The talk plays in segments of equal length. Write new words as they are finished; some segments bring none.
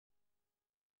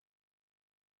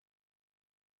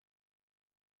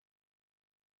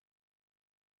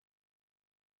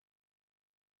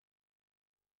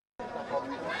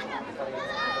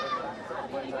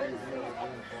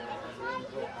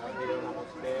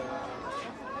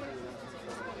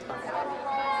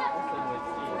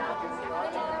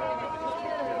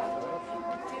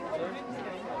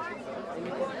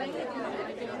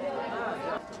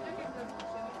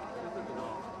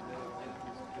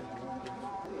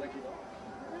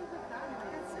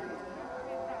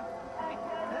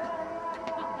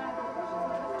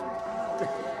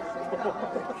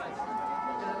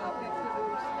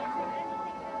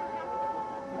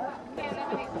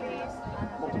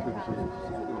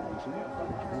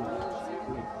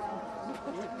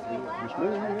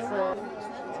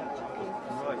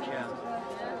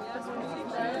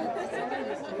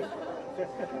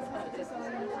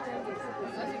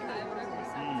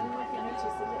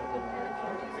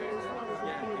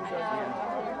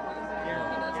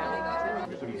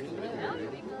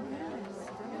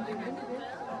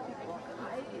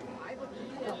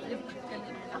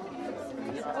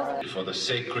For the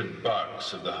sacred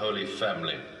barks of the Holy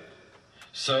Family.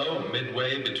 So,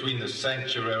 midway between the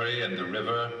sanctuary and the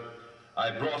river,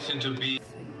 I brought into being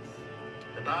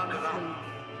the bark of almond,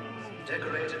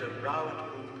 decorated a round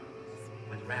group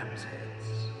with ram's heads.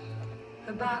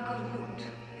 The bark of wood,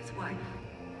 his wife,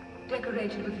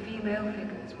 decorated with female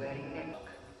figures wearing neck.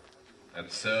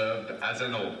 that served as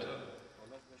an altar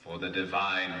for the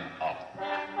divine art.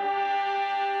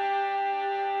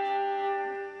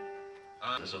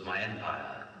 Of my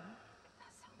empire,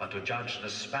 but to judge the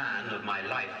span of my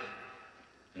life,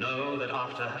 know that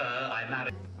after her I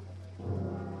married.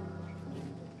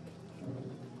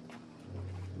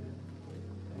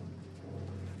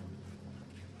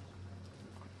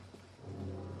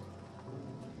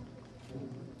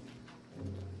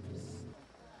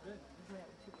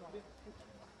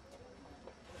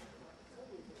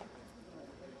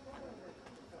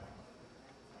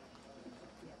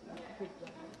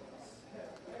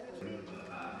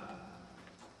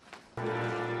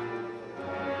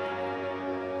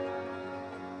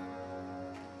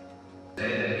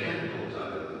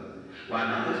 While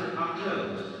others are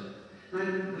closed, like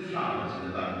the flowers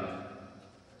in the garden.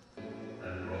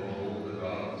 And for all the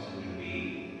gods who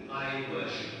be, I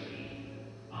worship thee.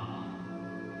 Amen.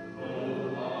 O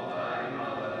Thy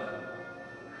Mother,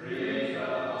 Creator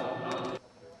of knowledge.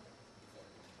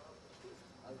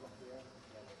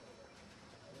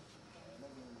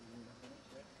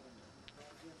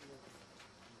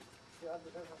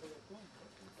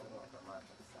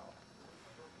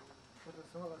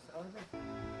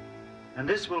 And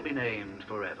this will be named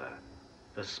forever,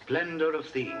 the splendor of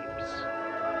Thebes.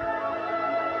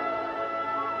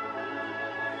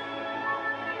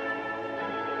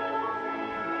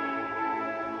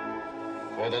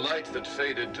 For the light that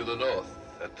faded to the north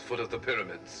at the foot of the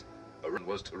pyramids, Arun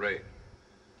was to reign.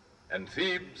 And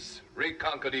Thebes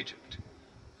reconquered Egypt,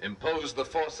 imposed the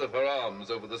force of her arms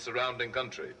over the surrounding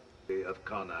country. Of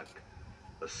Karnak,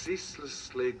 a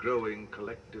ceaselessly growing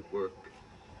collective work,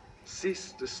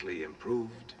 ceaselessly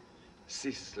improved,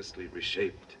 ceaselessly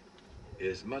reshaped,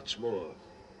 is much more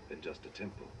than just a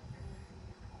temple.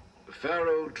 The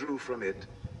pharaoh drew from it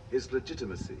his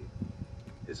legitimacy,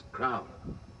 his crown,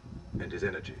 and his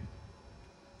energy.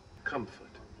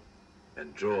 Comfort,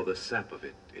 and draw the sap of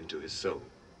it into his soul.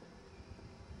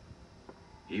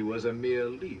 He was a mere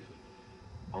leaf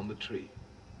on the tree,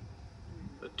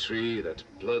 a tree that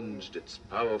plunged its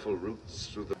powerful roots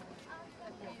through the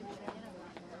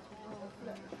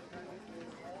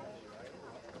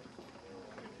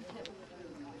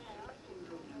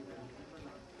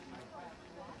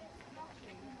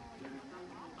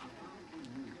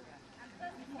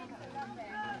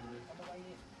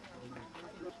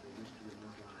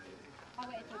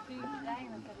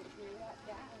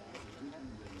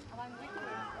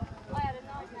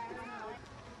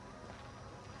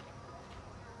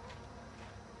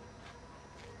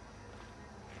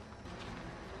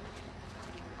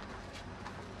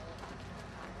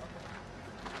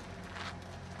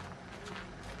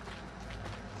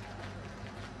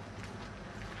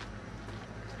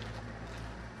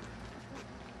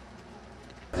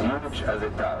huge as a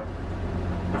tower.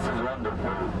 This is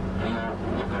wonderful. Here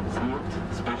you can see it,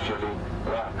 especially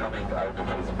Ra coming out of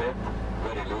his bed,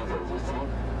 very lazy as you see.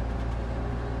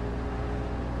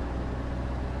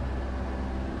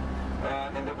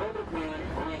 In the Vedic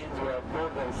Queens we have more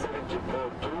than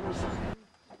 74 tombs.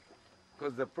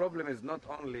 Because the problem is not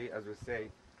only, as we say,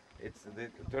 it's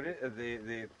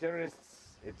the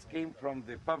terrorists, it came from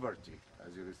the poverty,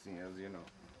 as you see, as you know.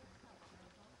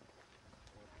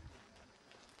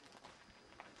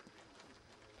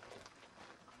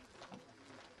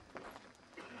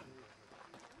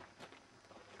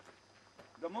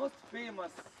 The most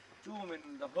famous tomb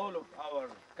in the whole of our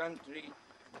country,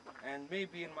 and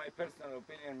maybe in my personal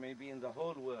opinion, maybe in the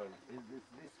whole world, is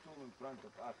this tomb in front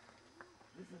of us.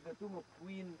 This is the tomb of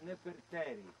Queen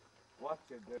Nefertari, watched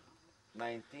the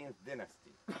 19th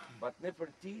dynasty. But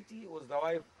Nefertiti was the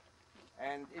wife,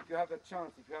 and if you have a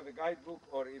chance, if you have a guidebook,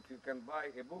 or if you can buy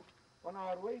a book, on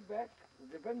our way back,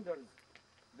 the vendors,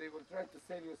 they will try to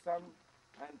sell you some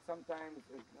and sometimes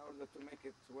in order to make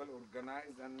it well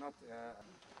organized and not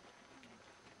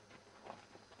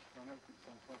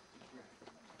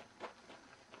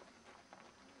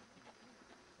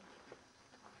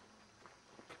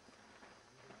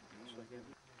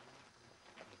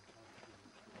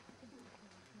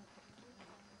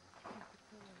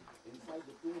inside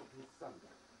the tomb of his son.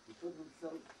 He put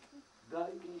himself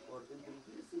guiding or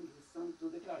introducing his son to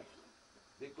the guard.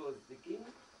 Because the king,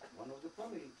 one of the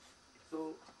family.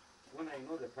 So when I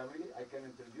know the family, I can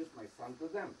introduce my son to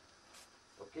them.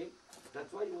 Okay?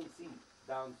 That's why you will see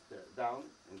downstairs, down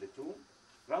in the tomb,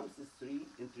 Ramses III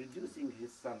introducing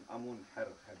his son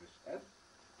Amun-Her-Habish'er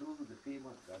to the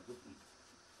famous god of Egypt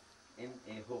in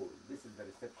a hall. This is the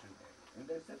reception area. In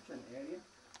the reception area,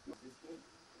 in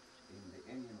the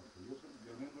Indian of Luxor, do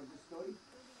you remember this story?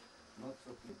 Not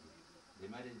so clearly. They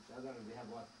married each other and they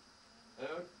have what?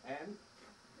 Earth and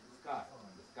sky,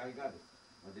 the sky goddess.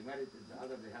 When they married each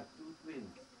other, they have two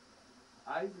twins,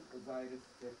 Isis, Osiris,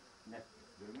 Set,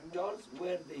 Nephthys. Do you remember? Jars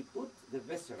where they put the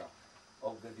viscera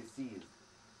of the deceased.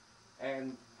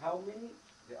 And how many?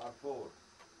 There are 4.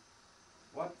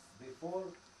 What's the 4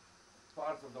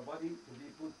 parts of the body to be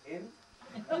put in?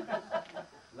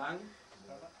 Lung,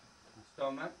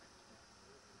 stomach,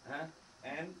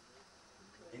 and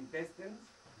intestines,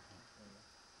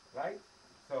 right?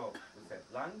 So we said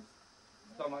lungs,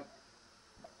 stomach.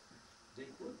 They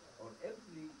put, or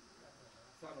every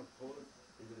son of course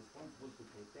is responsible to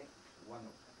protect one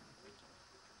of them.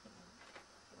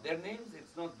 Their names,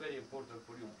 it's not very important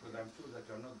for you because I'm sure that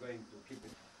you're not going to keep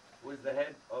it. Who is the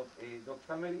head of a dog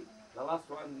family? The last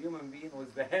one, human being,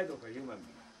 was the head of a human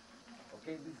being.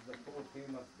 Okay, this is the 4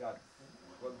 famous gods.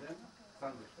 Call them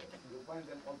sons of God. You'll find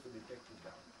them also depicted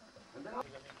down. And then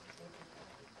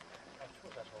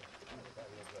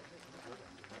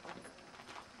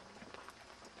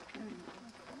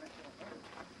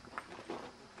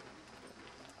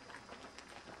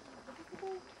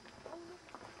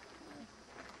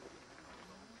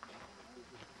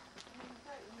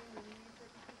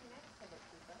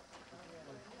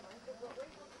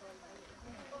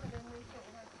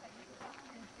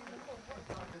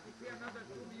another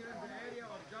tomb here in the area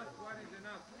or just one is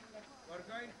enough? We're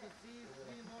going to see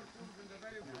 3 more tombs in the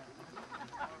very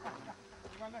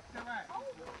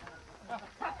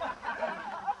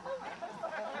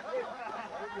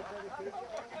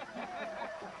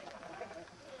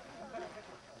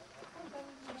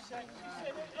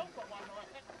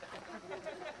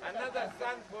Another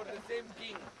son for the same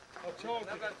king.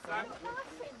 Another son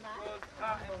called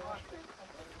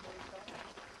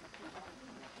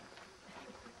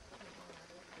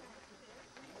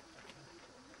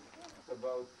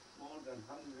about more than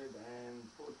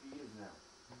 140 years now.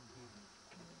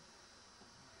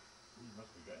 You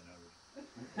must be getting old.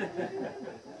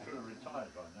 Should have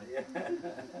retired by now. Yeah.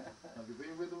 Have you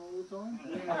been with them all the time?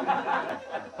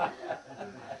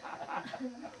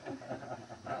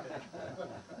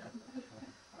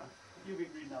 You've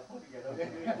been reading that book again, haven't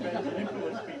you?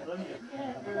 Influence people, haven't you?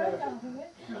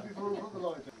 Just before we put the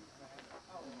light in.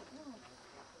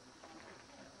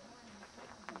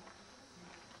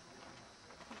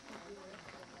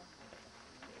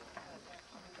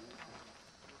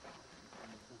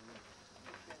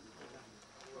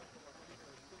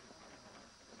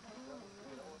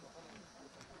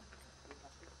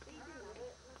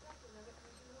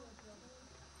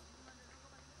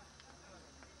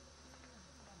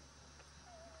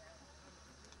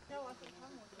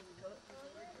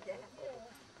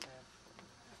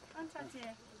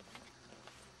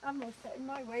 I'm all set in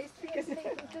my waist because they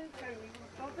don't really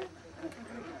bother.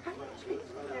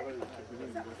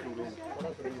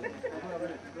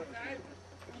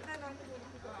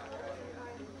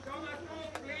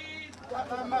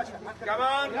 Come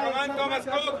on, Thomas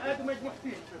Cook.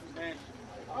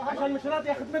 عشان المشرات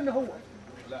ياخذ منه هو.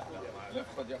 لا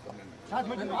ياخذ منه. هات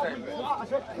مجموعة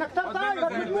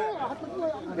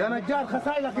يا نجار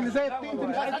خسايلك اللي زي الطين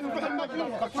تمشي نروح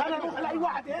المدينة. أنا أروح لأي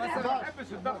واحد هنا. ما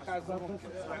بحبش الضغط على الزلمة.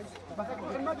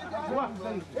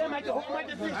 إيه ما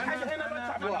تديش حاجة هنا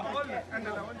بدفع فلوس. أنا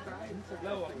لو أنت عايز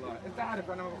لا والله أنت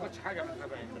عارف أنا ما باخدش حاجة من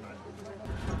تبعي.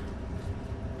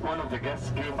 One of the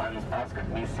guests came and asked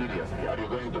me seriously, are you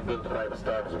going to build 5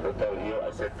 stars hotel here?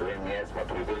 I said to him, yes, but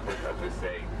we built it, as we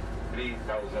say,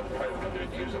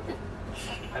 3,500 years ago.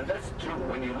 And that's true.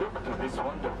 When you look to this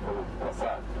wonderful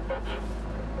facade of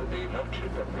the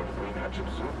nurture of Queen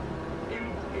Hatshepsut, in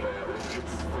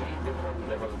its 3 different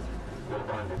levels, you'll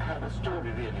find it had a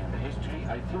story really in the history.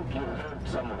 I think you heard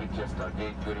some of it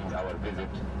yesterday during our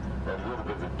visit, your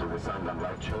visit to the Sand and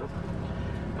Light Show.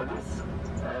 This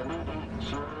lady,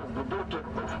 she was the daughter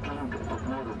of King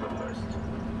Thutmose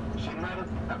I. Omar,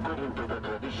 according to the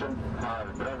tradition, our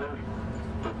brother,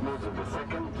 Tutmosis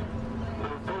II,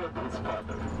 will followed his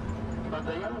father. But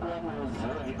the young one was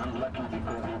very unlucky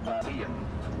because he passed the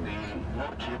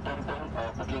mortuary temple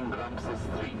of King Ramses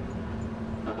III.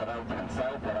 To the right-hand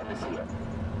side, the Ramesseum.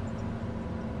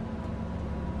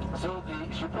 So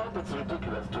she thought it's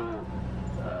ridiculous to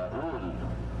rule,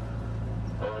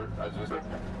 or as we said,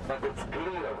 but it's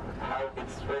clear how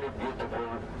it's very beautiful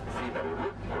scenery.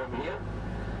 Look from here,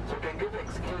 so you can give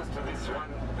excuse to this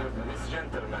one, this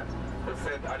gentleman who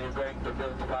said, are you going to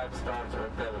build 5-star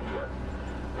hotel here?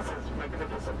 This is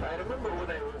magnificent. I remember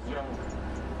when I was young,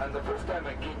 and the first time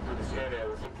I came to this area, I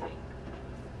was thinking,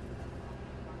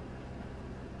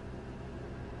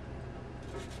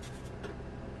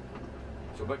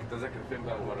 شو باقي التذاكر فين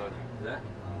بقى المرة دي؟ لا؟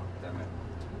 تمام.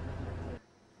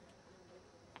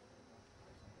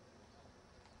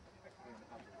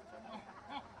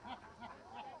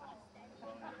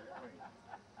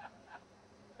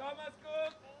 Thomas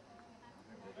Cook!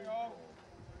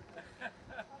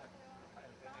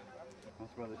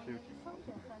 That's where they're shooting.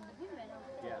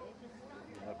 Yeah.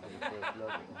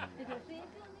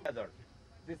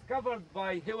 Discovered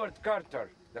by Howard Carter,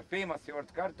 the famous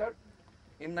Howard Carter,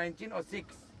 in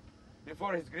 1906,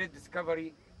 before his great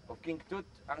discovery of King Tut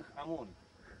and Amun.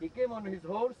 He came on his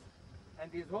horse,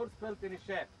 and his horse fell in a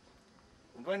shaft.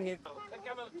 And when he... The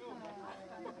camel too.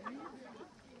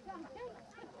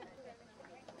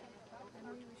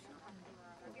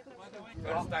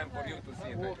 First time for you to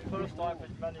see it. First time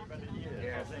in many, many years.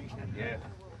 Yes, I think. yes.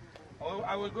 Oh,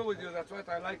 I will go with you. That's what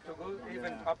I like to go,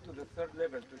 even up to the 3rd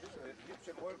level to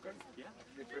Egyptian workers.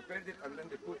 They prepared it and then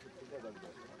they put it together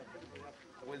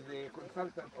with the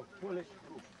consultant of Polish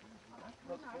group.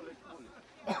 Not Polish,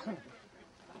 Polish.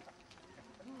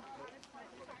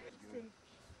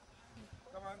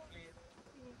 Come on, please.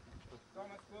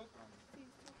 Thomas Cook.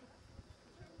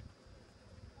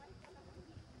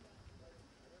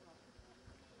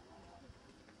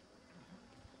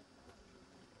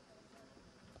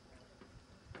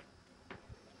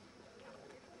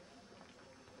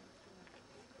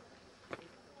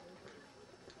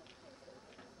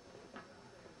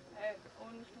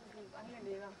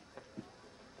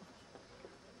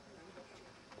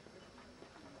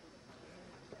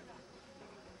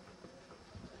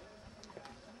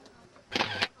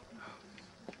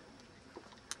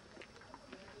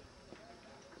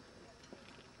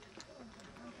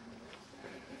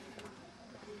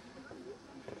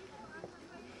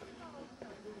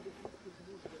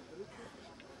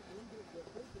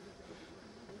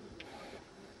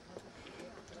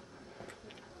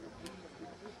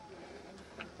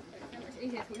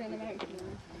 Easier to learn American.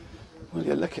 Well,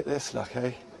 yeah, look at this, like,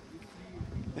 eh?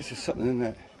 This is something, isn't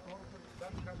it?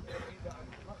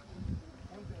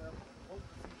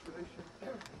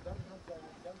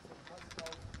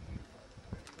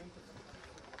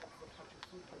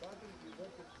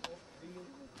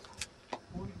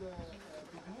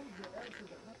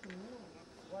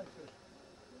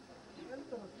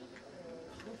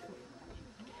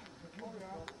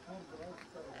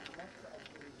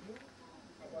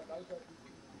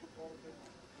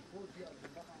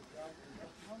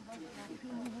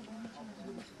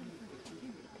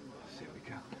 Here we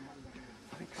go.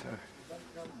 I think so.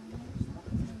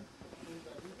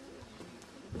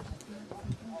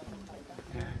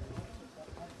 Yeah.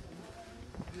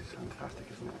 This is fantastic,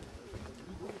 isn't it?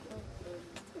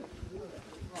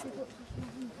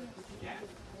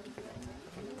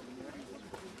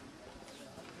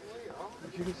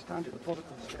 You can stand at the bottom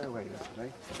of the stairway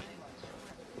yesterday.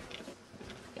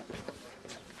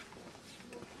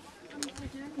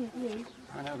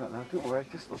 I know that now, don't worry,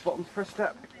 just the bottom first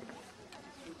step.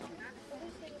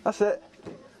 That's it.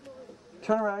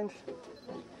 Turn around.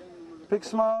 Big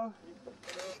smile.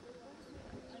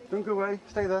 Don't go away,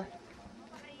 stay there.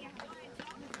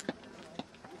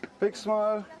 Big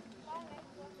smile.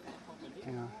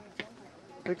 Yeah.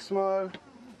 Big smile.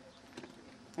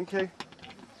 Thank you.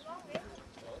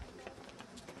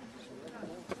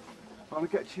 I'm going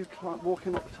to get you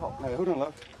walking up the top now. Hold on,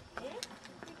 love.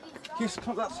 Can you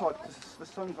come that side because the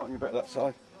sun's on you better that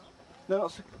side. No,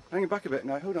 that's hanging back a bit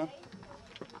now. Hold on.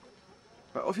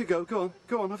 Right, off you go. Go on.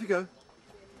 Go on. Off you go.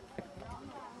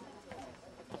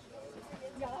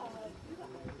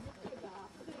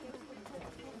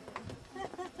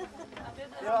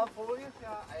 Ja, voriges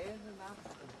jaar eigen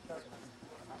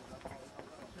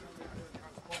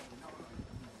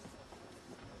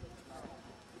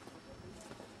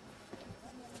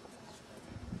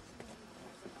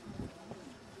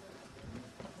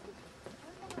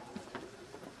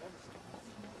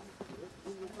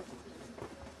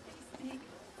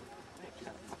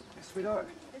sweetheart?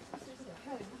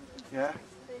 Yeah?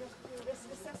 They have to do a risk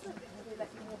assessment before they let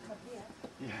you walk up here.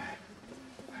 Yeah.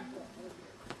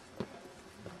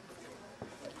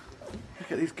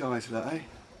 Look at these guys, look, eh?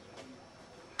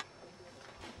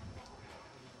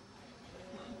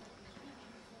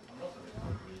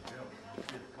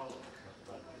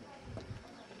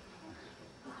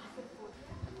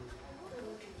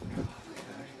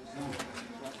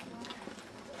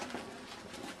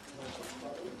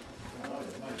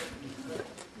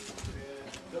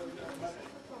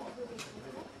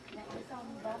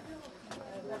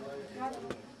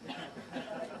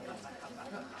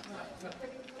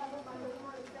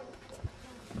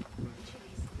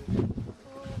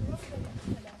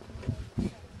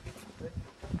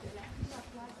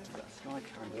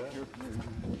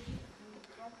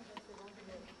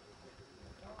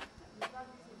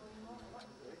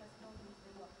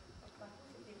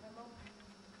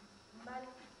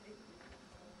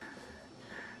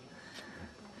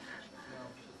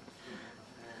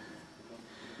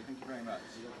 Thank you very much.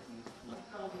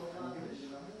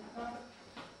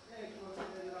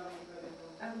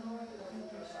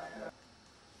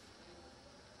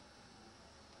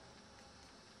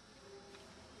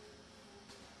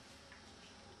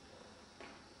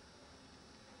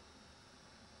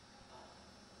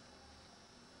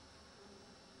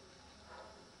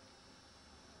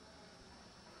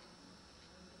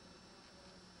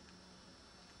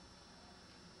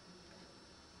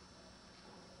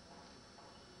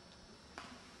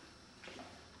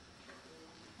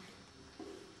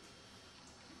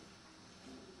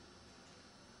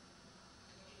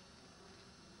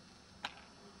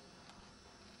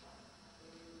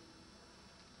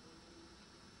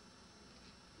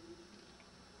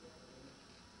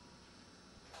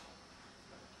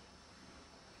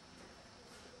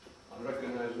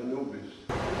 Recognize the newbies.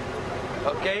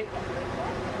 Okay.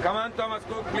 Come on, Thomas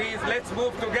Cook, please. Let's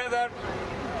move together.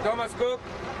 Thomas Cook.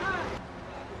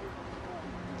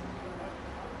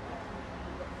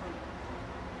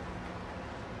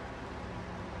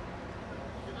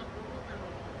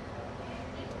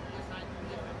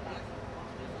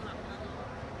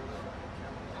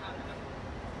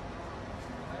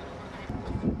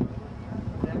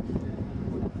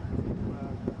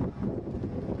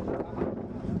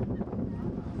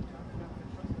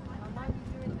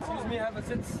 Excuse me, have a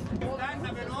sit.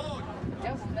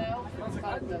 Just now.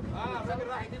 الراجل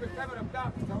راح يجيب الكاميرا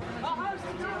بتاعته.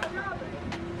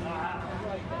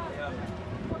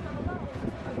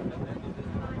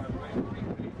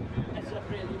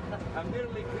 I'm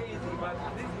nearly crazy, but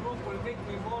this group will make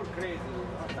me more crazy.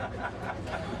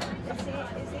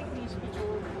 Is English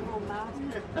more mad?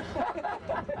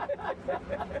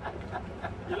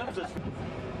 He loves us.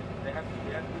 They have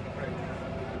good friends.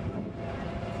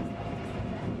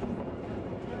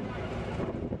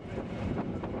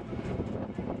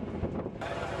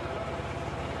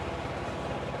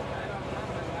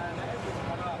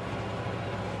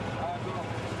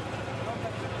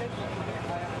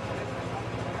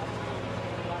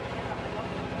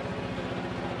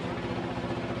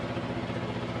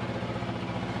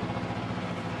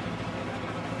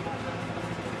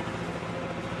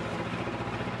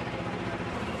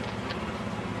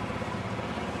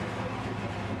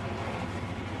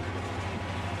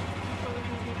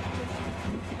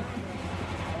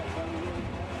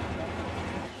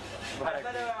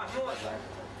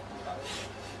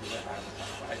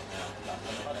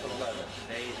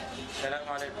 السلام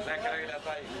عليكم، ازيك يا راجل يا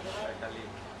طيب؟ الله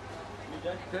يخليك.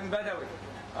 فين بدوي؟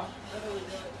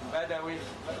 بدوي.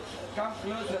 Come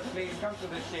closer, please. Come to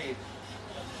the shade.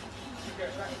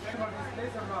 Remember this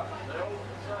place or not?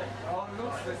 All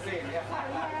looks the same,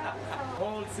 yeah.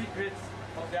 All secrets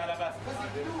of the alabaster.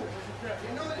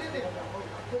 You know, live it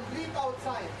complete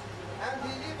outside, and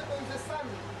we leave it on the sun,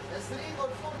 3 or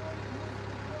 4 months.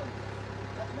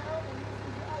 But now we're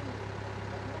using the iron.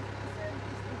 But using the same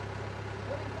distance.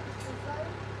 When it comes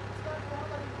inside, start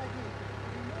hammering again.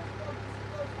 Remove all this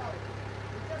close out.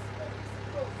 We just put this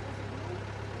close. Is it blue?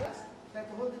 Yes. Try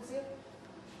to hold it here.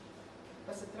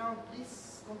 Pass it around, please.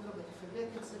 Control في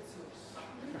البيت Celsius.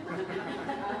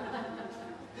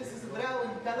 This is brown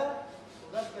color.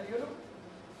 That's the yellow.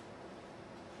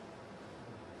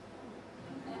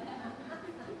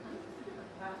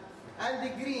 And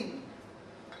the green.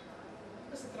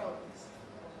 Pass it around, please.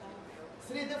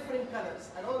 3 different colors,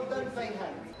 and all done by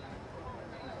hand.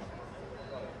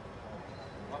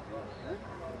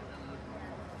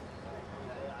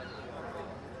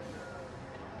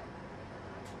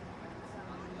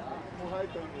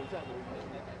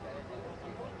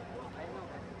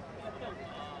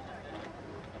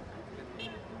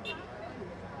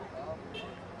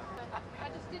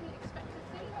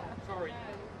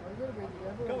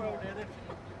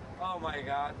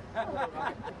 God.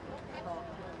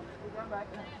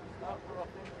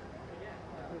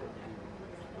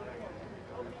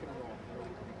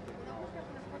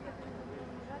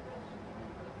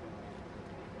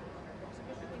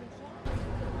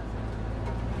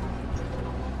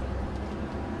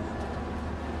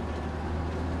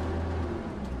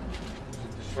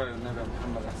 شوي والنبي يا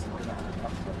محمد احسن كده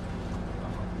اكثر.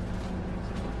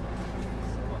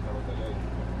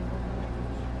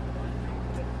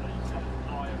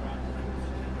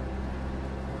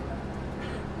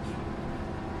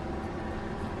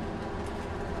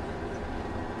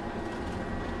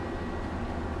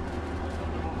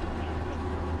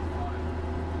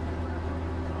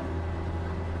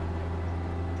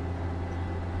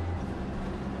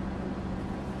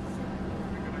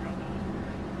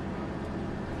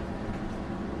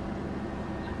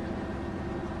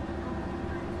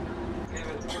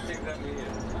 Putting them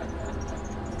here.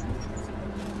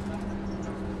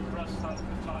 Rust half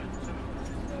the time too.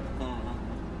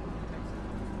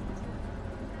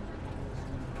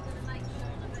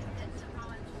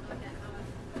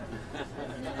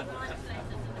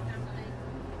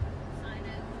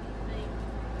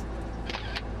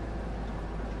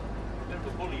 Bit of a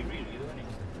bully, really, isn't he?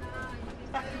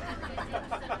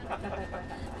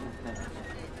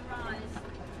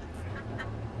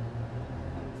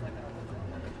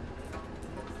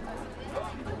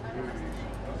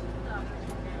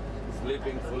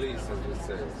 Sleeping police, as it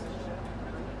says.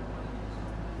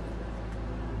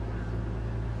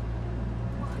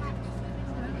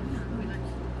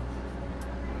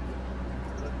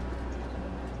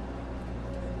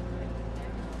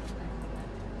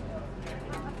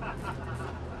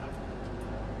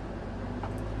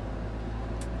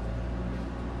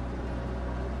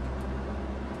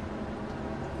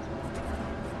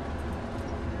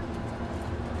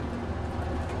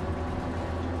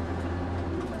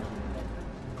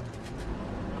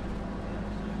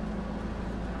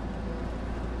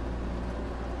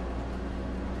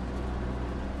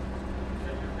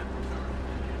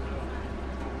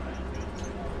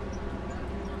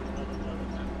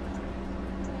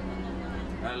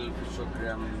 ألف شكر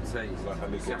يا من سيد. الله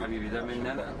يخليك يا حبيبي، ده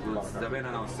مني أنا، ده بين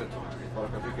أنا والستر. بارك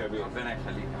فيك يا بيه. ربنا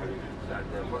يخليك يا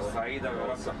حبيبي. فرصة سعيدة ويا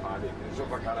رب صحة عليك.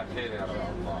 نشوفك على خير يا رب.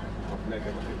 الله. ربنا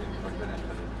يخليك. ربنا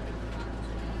يخليك.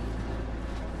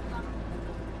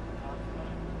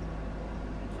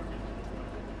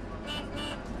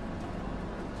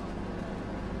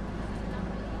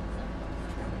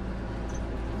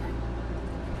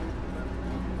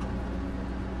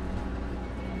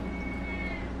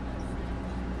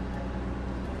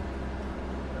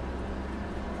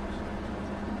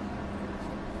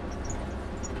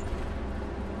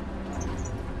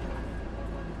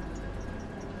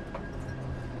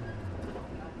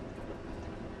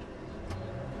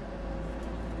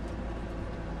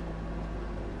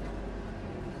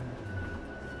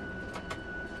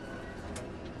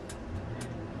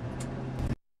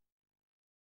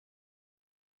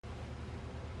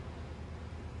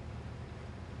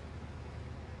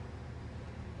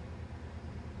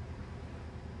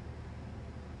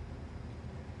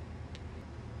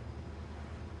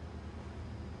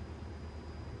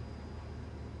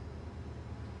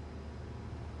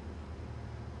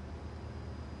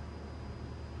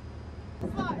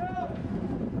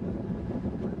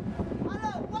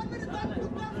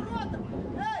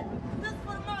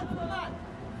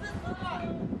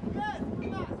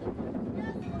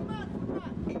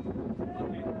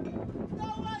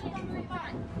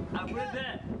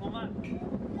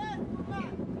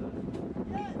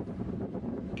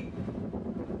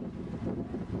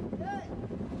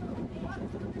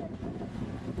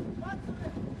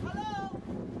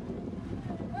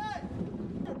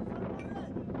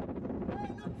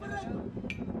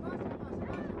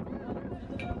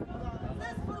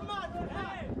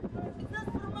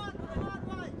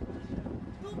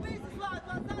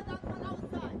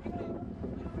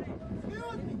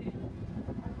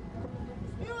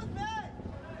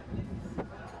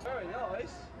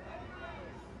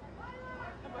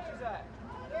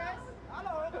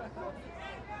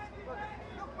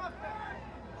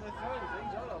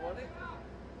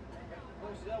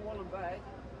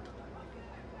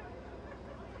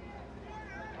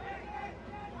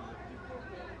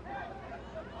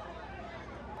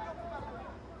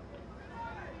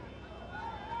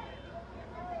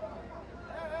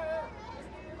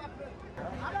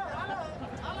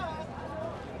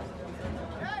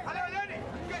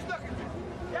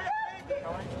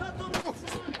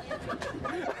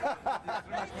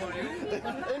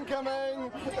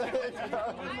 Incoming!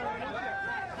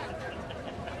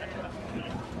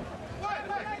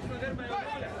 Second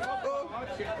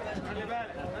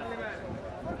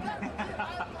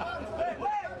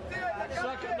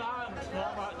hand,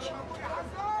 not much.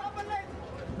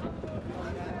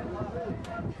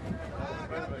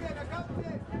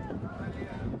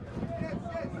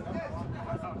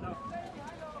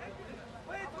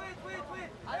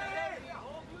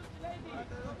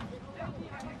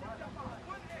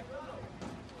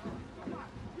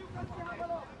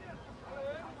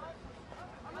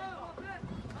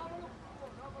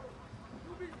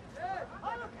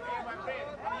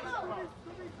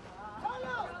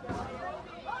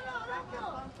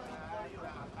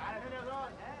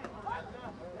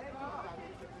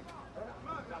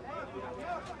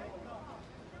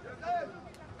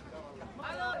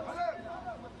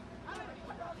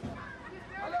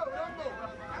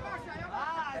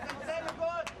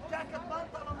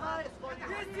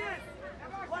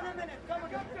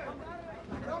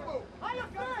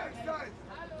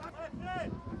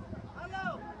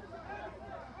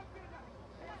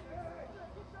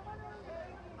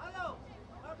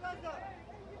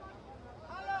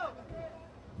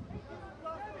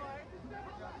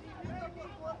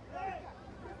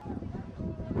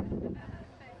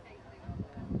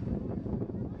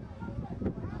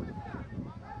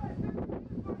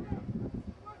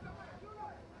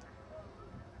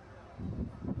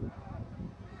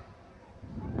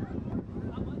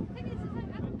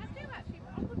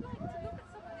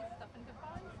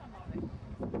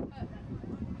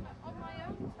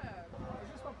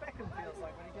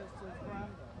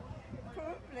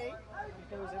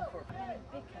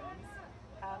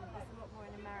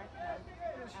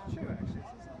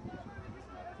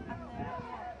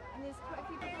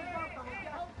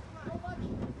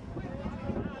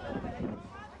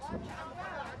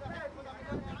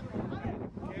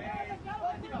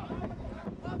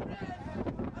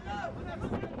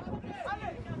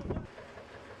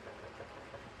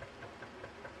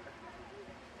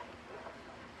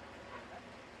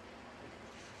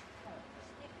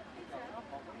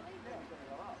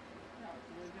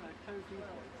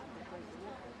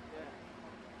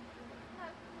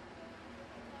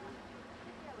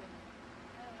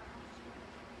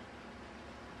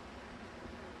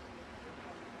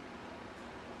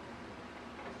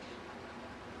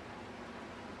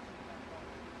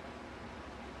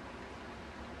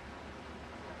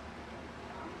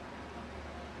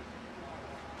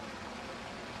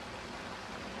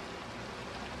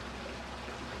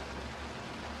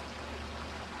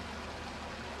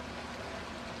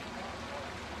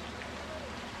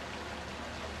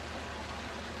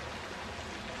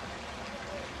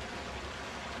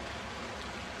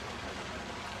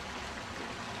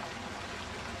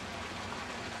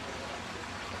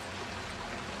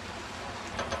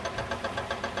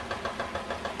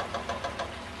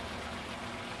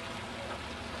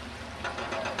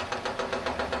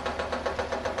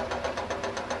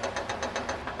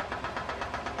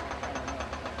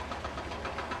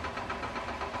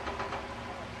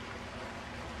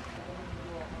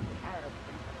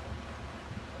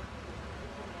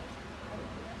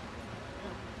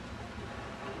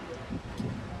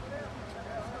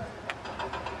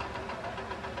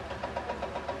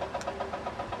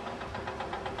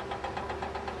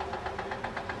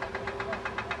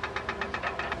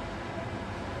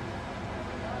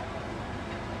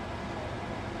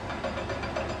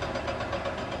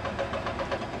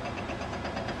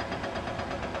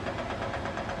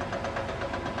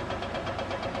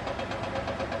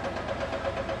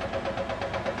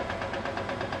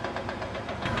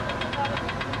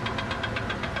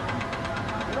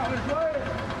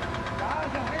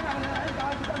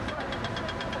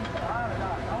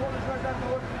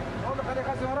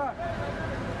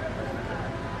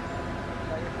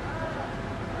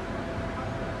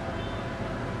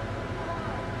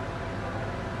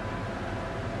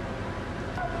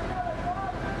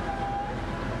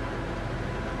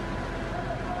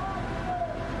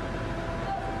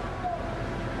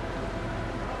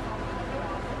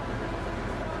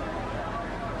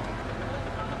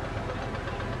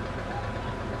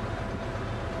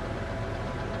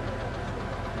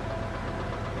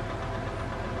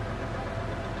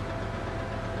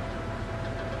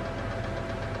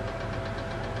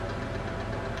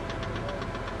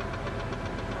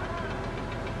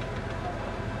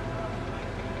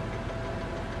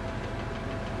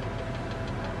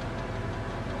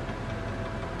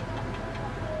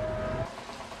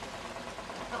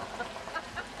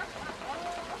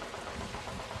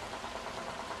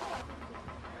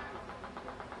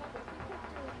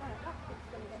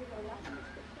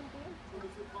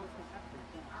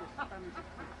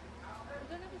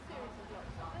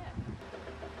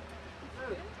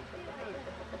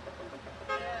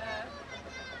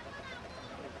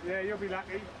 Yeah, you'll be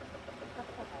lucky.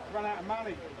 Run out of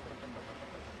money.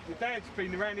 Your dad's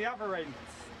been around the other end.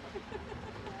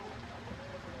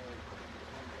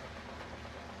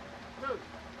 Look,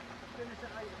 finish at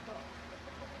 8 o'clock.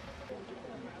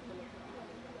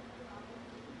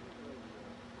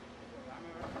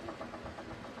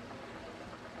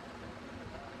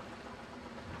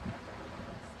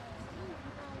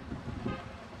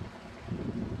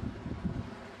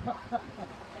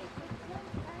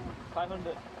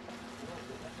 $500.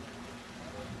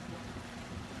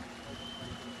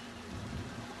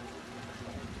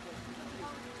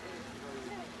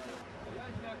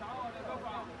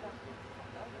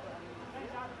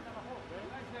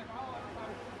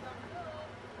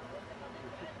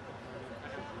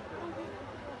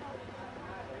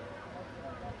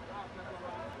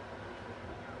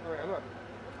 Yeah, look.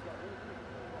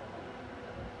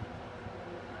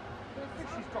 What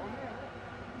fish he's got on there?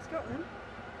 He's got them.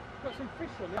 He's got some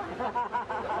fish on there.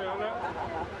 Yeah, look.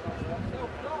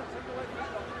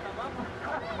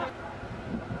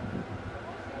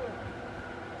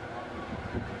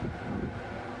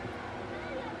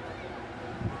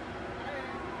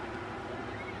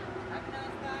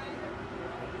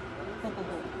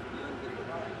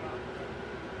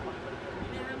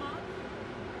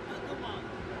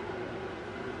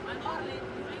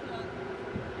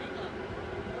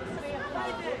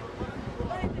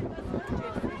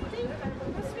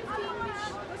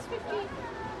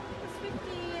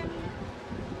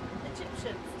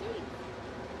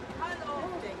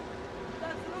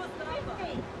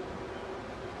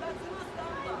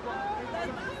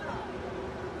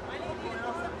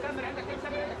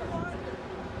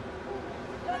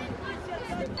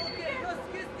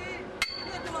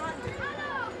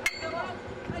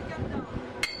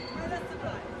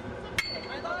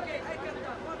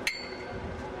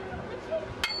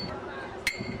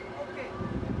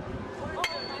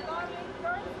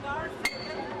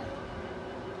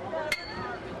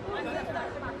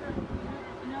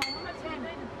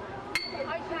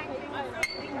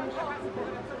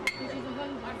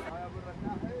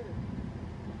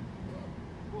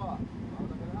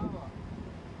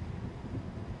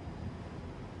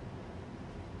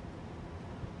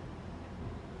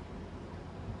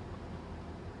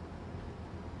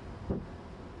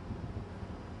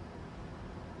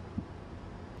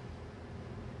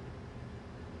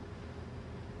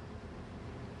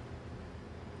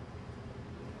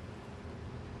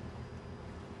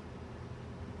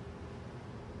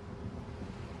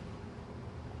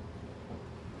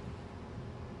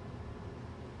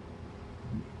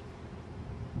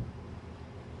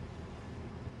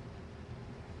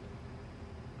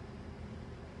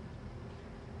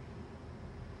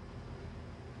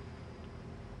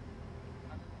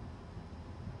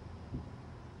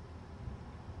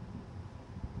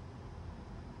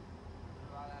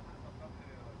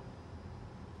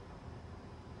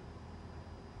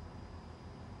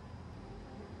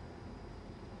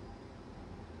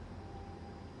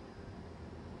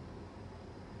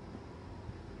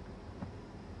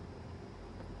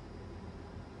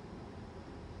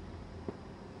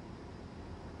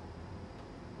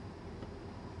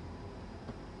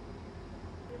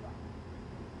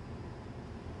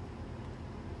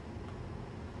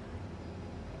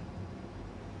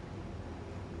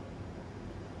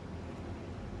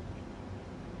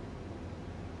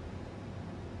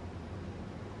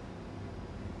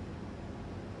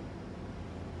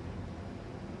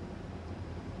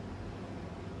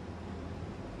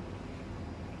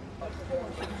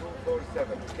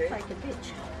 Okay? Like a bitch.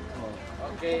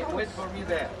 Okay, wait for me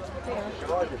there.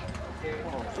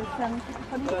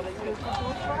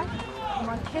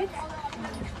 My kids.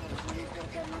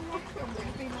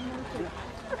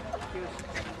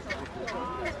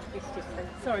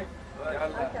 Sorry.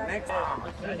 Next.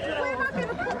 We're not going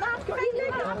to put that.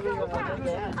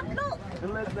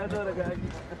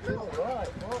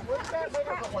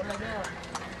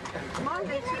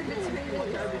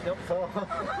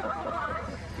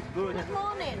 Good. Good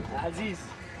morning. Aziz.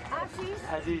 Aziz.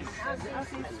 Aziz.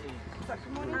 Aziz.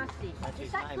 Good morning. Aziz.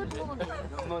 Is that good morning?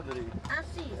 Good morning.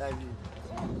 Aziz. Aziz.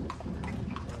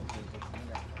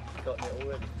 Got it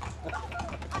already.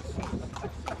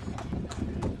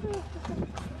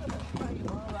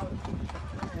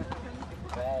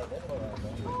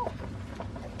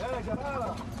 Hey, Jamala.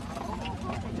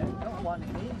 Not one of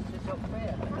these, it's up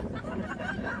there.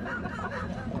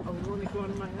 I'm only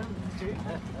going my hand.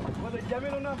 Well, the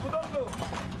Jamil on Pudondo.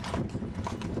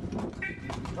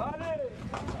 Vale.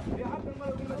 يا حد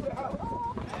المرة كنا في حال.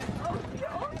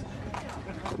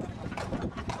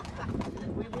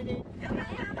 We winning.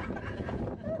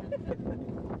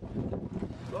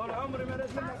 طول عمري ما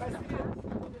رسم لك أسير.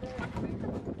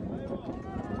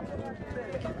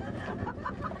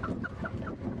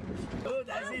 Good,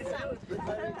 Aziz, good.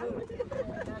 Very good.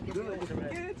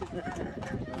 Good.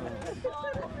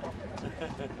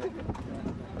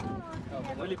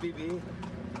 Willy baby.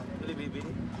 Willy baby.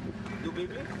 Do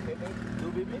baby? Do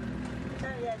baby?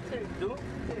 Yeah, two. Do?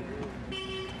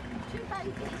 Two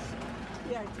babies.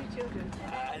 Yeah, two children.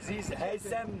 Aziz,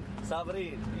 Haysam,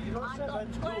 Sabreen. I got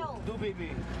 12. Do baby.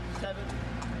 7.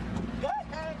 Oh,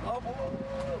 I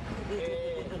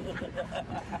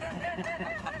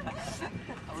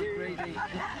was greedy.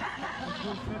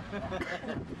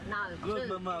 No. Good,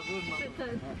 two. Mama. Good, Mama.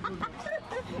 Two.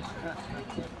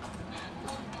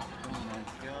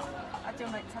 I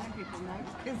don't like telling people no,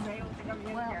 because they all think I'm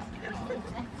Well, here.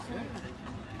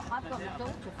 I've got a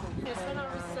daughter 42. Yes, when I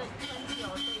was 20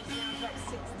 odd, these now about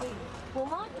 16. Well,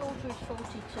 my daughter is 42.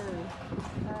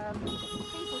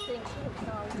 People think she looks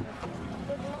old.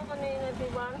 Good morning,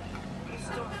 everyone.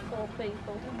 Stop poor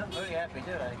people. Not very happy,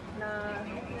 do they? No.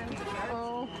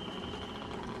 Oh.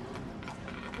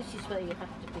 This is where you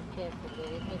have to be careful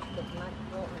with it. It's got nice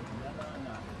water.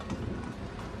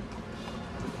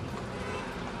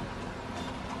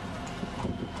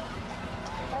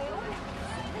 They all,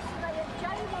 listen, they have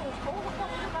jailers all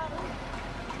across the road.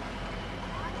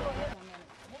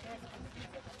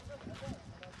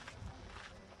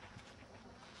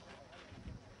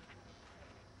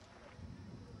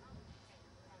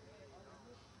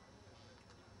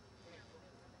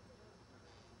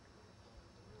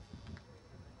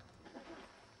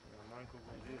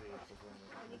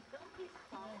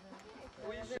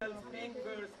 We shall speak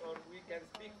first, or we can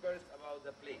speak first about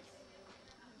the place.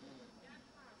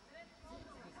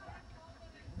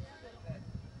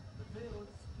 The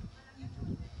pharaohs of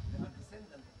Egypt, they are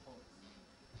descendants of horse.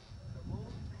 The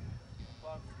whole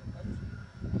part of the country,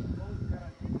 the whole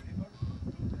current of the river,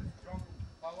 through the strong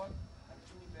power and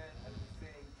through the, as we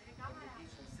say,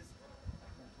 communication system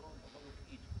that controls the whole of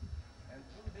Egypt. And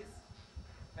through this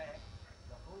fact,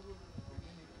 the whole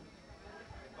community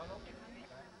developed.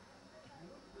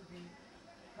 The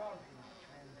carving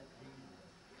and the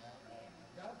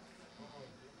gods or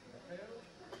the pharaoh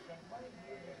combined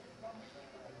with some of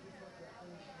this what they are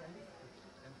calling realistic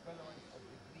and following of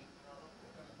the Greek.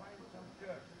 You can find some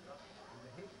curves in the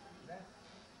hip, left.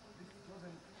 This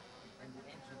wasn't in the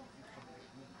ancient Egyptian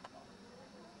technique.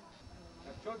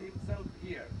 That showed himself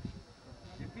here,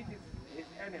 defeated his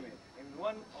enemy in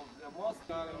one of the most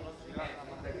right?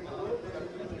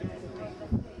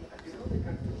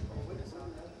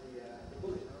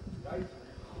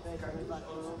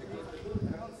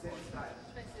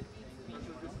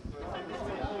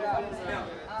 Now,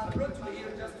 I brought you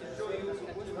here just to show you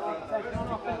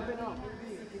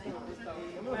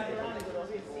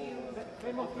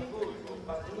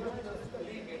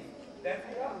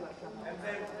and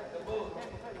then the boat.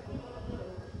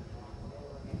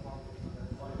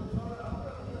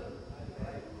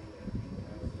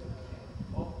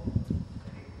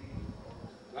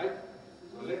 Right?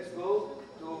 So let's go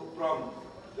from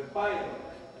the pile,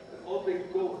 the open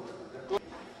court.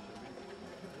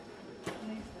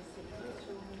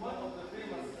 One of the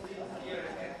famous things here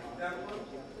at the temple,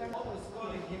 they're always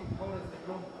calling him Horus the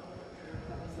Groom.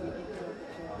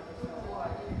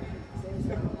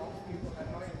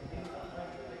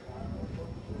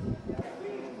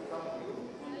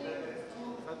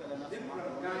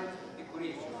 Different kinds of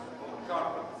decorations or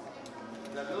carpets.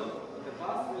 The look, the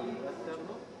basilic,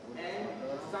 and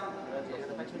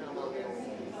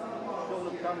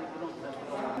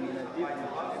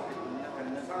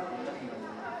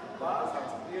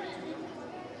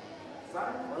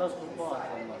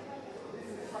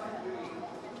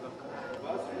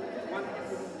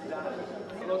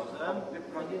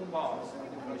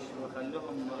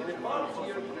in the part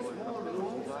here, in a small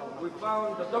room, we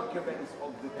found the documents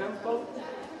of the temple.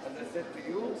 As I said to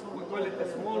you, we call it a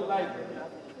small library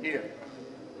here.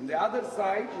 On the other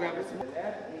side, we have a small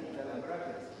lab in the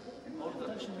laboratory in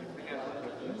order to prepare.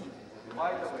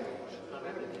 By the way,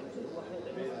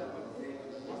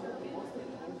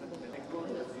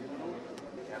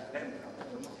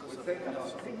 we said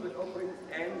about liquid offerings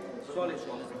and solid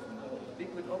offerings.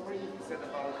 Liquid offering is said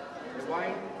about the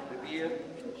wine, the beer,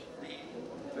 the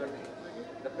turkey.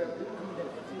 The perfume,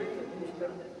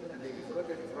 they got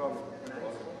it from,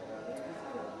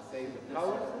 say, the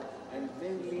flowers, and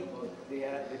mainly they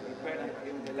prepare it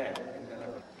in the lab.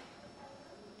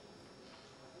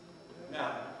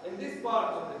 Now, in this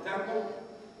part of the temple,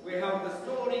 we have the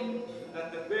story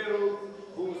that the pharaoh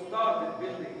who started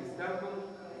building this temple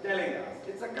telling us.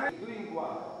 It's a kind of doing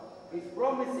what? He's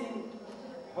promising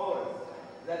Horus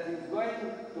that he's going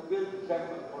to build a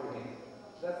temple for him.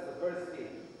 That's the first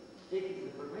thing. Taking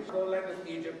the permission of the land of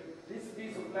Egypt, this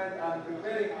piece of land, I'm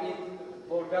preparing it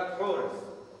for that forest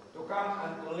to come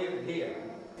and to live here.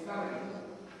 Family.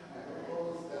 I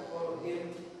propose that for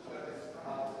him,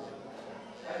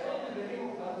 I told you the name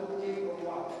of Hadu came from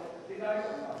what? Did I?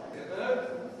 The bird?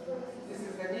 This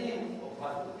is the name of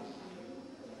Hadu.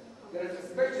 There is a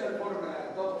special formula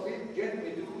at top of it, get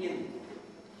me to in.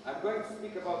 I'm going to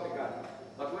speak about the God.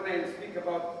 But when I speak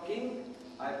about king,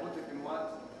 I put it in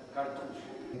what? Cartouche.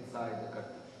 Inside the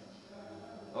cartouche.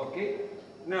 Okay?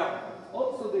 Now,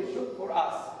 also they should for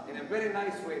us, in a very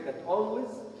nice way, that always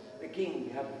the king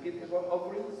have to give the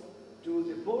offerings to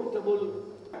the portable,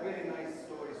 a very nice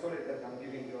story. Sorry that I'm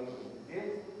giving you a lot of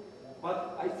details.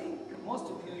 But I think most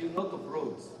of you know a lot of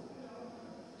roads.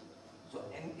 So,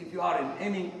 and if you are in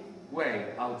any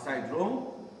way outside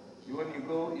Rome, when you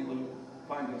go, you will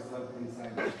find yourself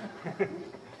inside.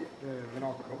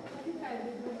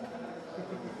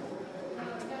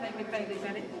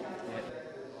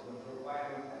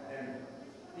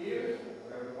 Here,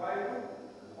 the Bible,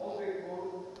 all they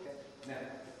go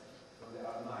net. So there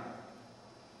are 9.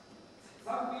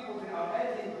 Some people, they are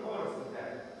adding chorus to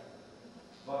that.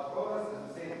 But chorus is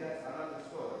the same, that's another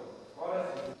story. Chorus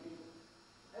is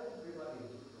everybody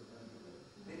took the country.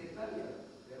 The Italians,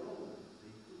 the Romans, they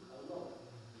took a lot.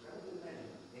 You can't imagine.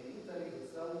 In Italy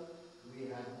itself, we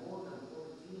have more than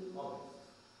 14 obelisks.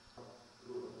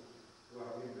 Who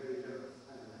have been very generous.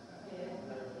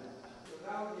 So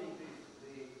now the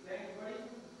sanctuary,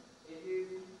 it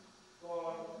is for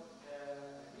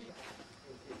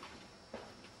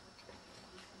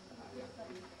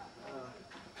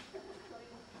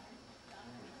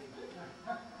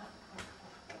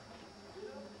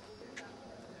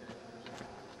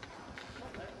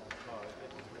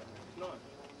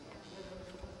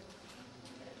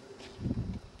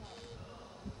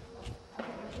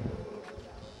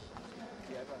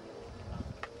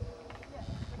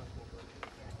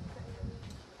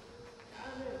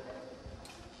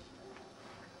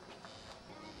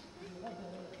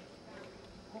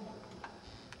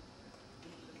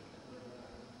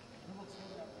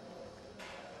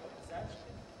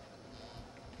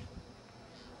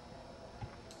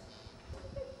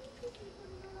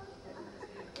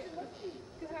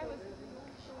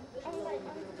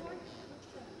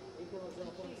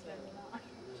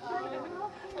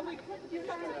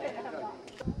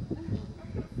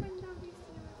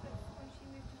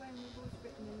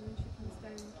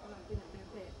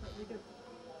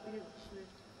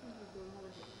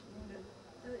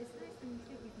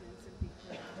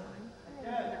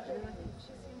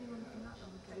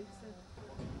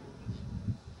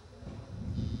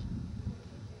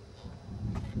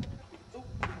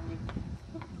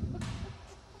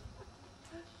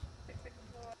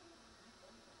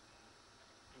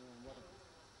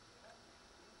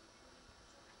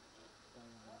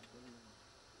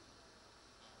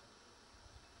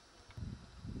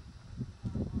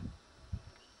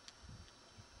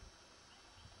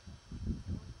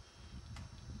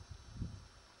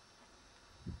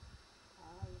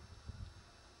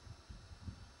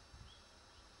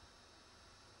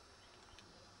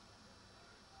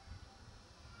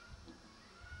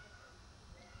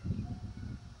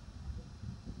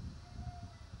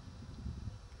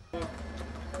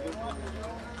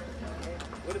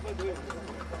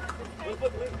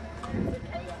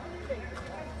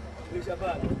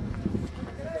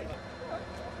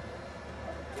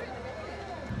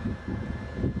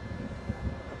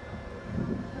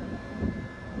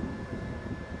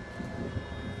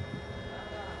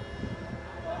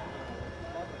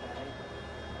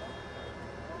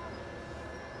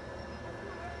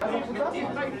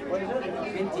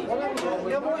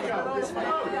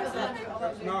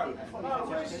No.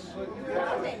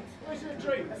 Where's your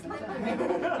drink?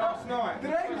 Last night.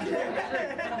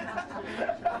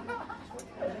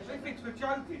 She thinks we're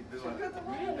joking. Did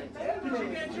you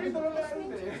get a drink on that?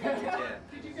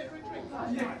 Did you get a drink?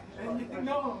 Yeah.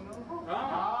 No.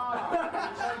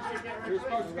 You were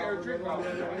supposed to get a drink last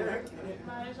night.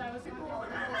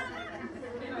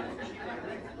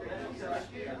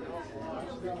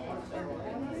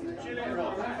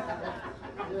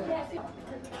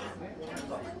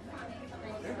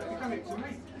 You're coming to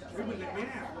me. You wouldn't let me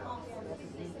out.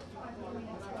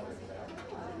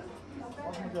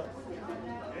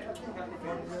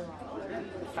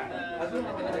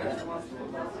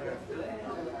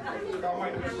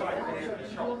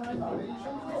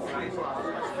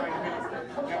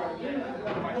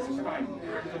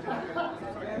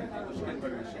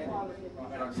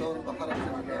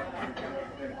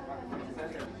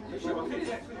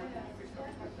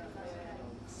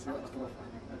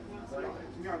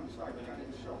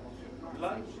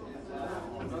 Lunch?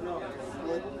 No.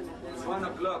 It's 1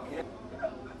 o'clock, yeah.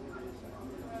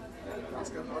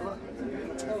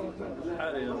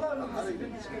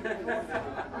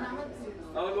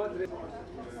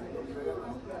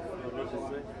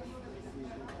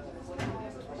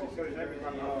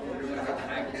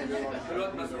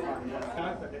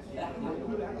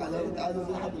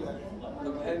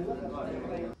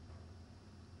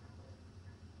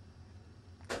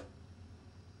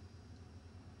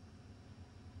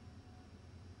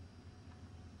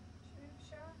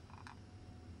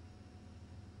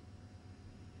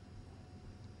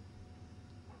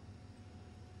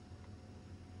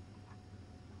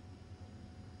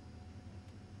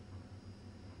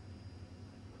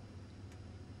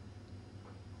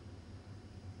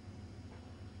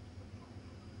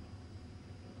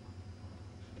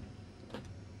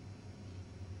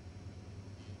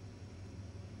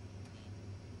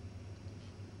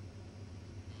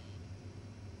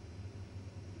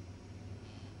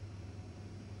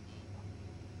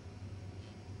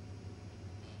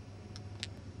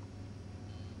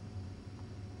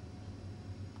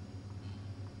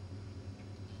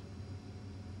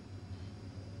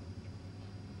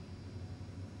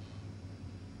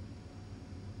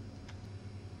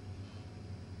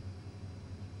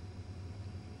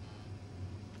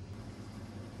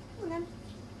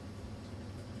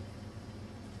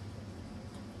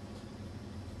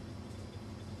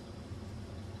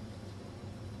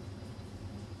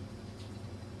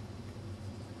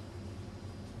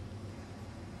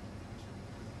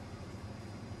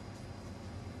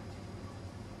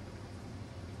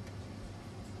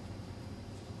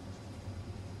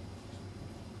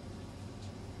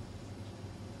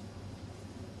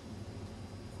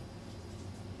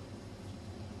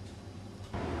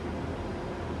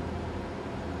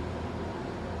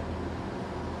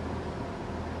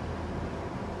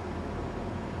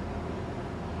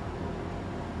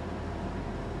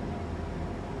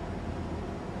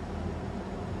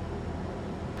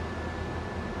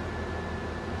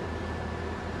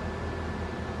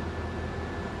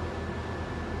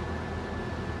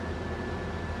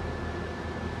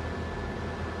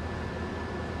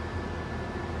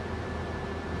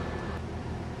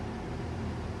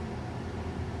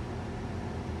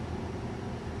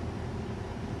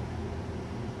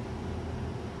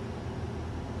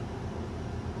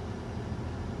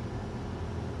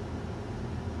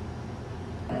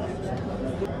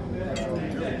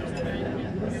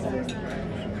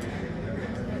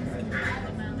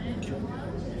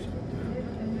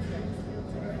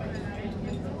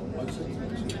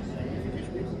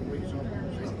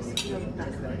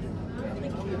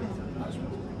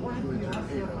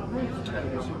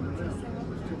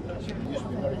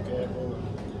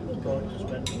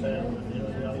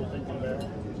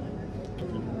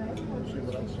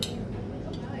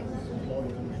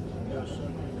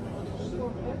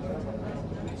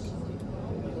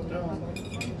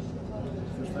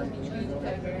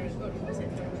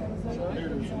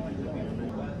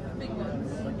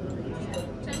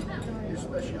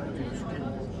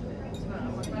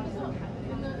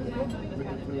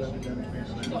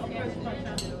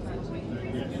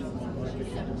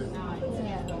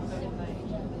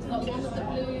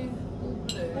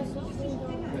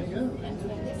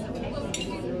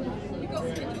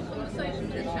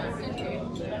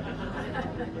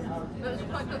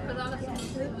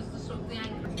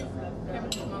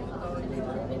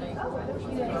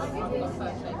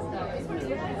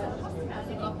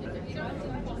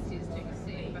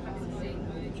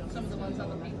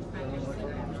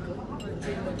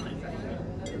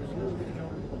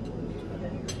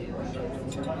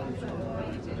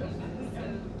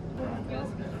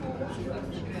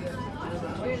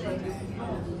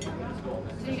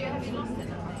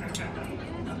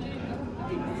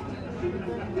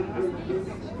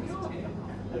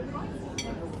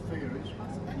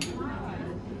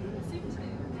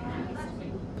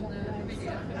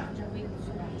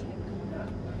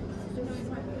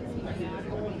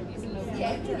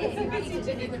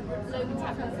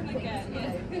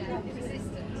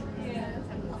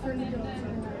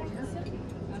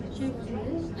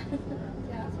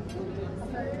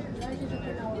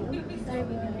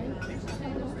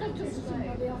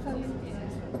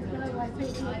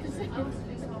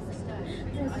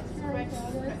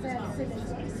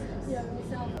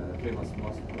 Famous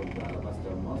mosque called the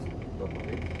Alabaster Mosque, top of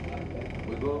it.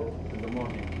 We go in the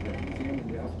morning to the museum, in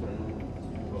the afternoon we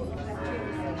go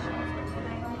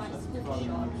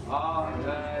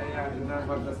yeah,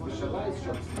 but the specialized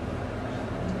shops.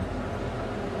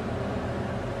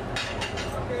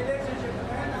 Okay, ladies and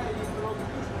gentlemen,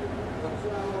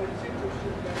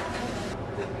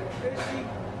 very sick.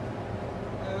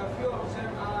 A few of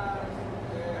them are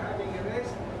having a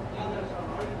rest, others are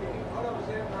holiday. All of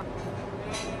them are.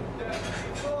 And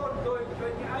before going to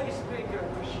any ice maker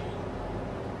machine,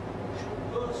 should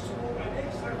go through an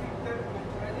extra filter,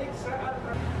 an extra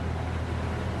ultra.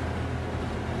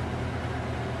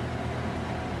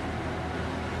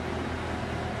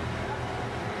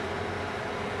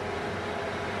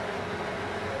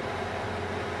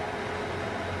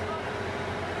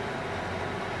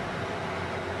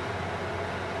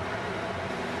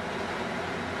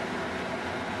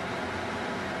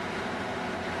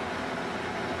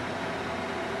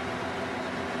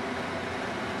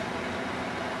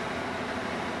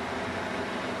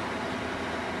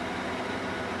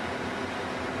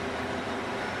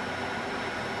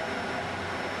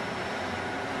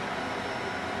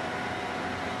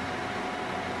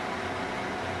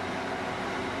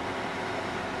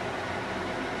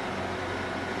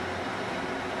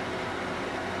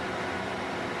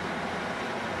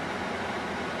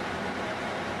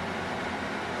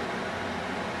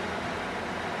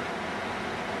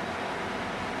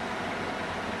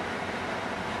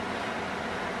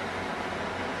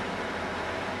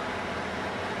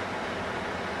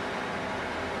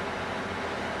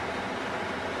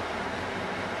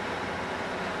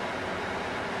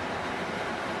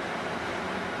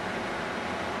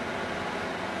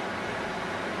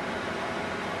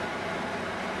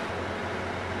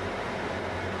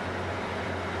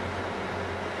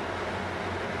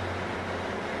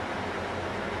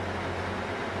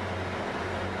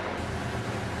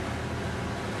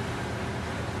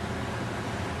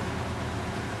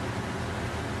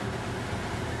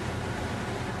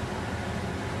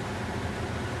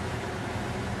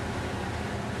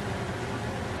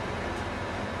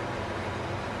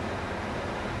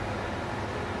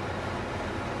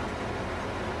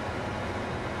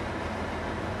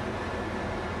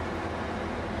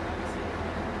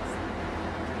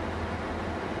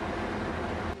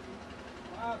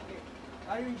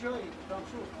 Are you enjoying it? I'm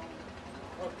sure.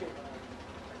 Okay.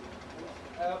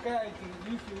 Okay, I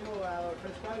introduce to you our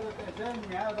first pilot, and then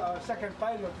we have our second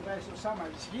pilot, Vice Osama,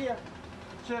 is here.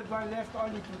 Third one left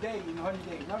only today in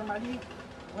holiday. Normally,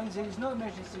 when there is no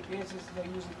emergency cases, they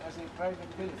use it as a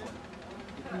private telephone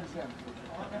between them.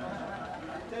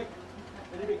 Take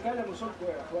اللي بيتكلموا صوتكم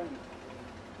يا اخواني.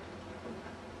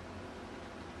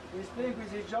 He's playing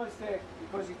with his joystick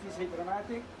because it is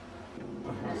dramatic.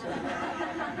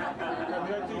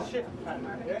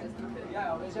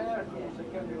 Yeah, we say airfields. They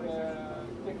can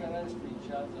take an airspeed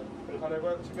shot. They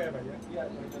work together, yeah? Yeah,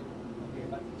 okay,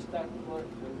 but we start work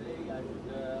today at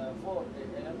 4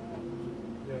 a.m.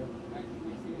 Yeah. and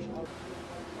we finish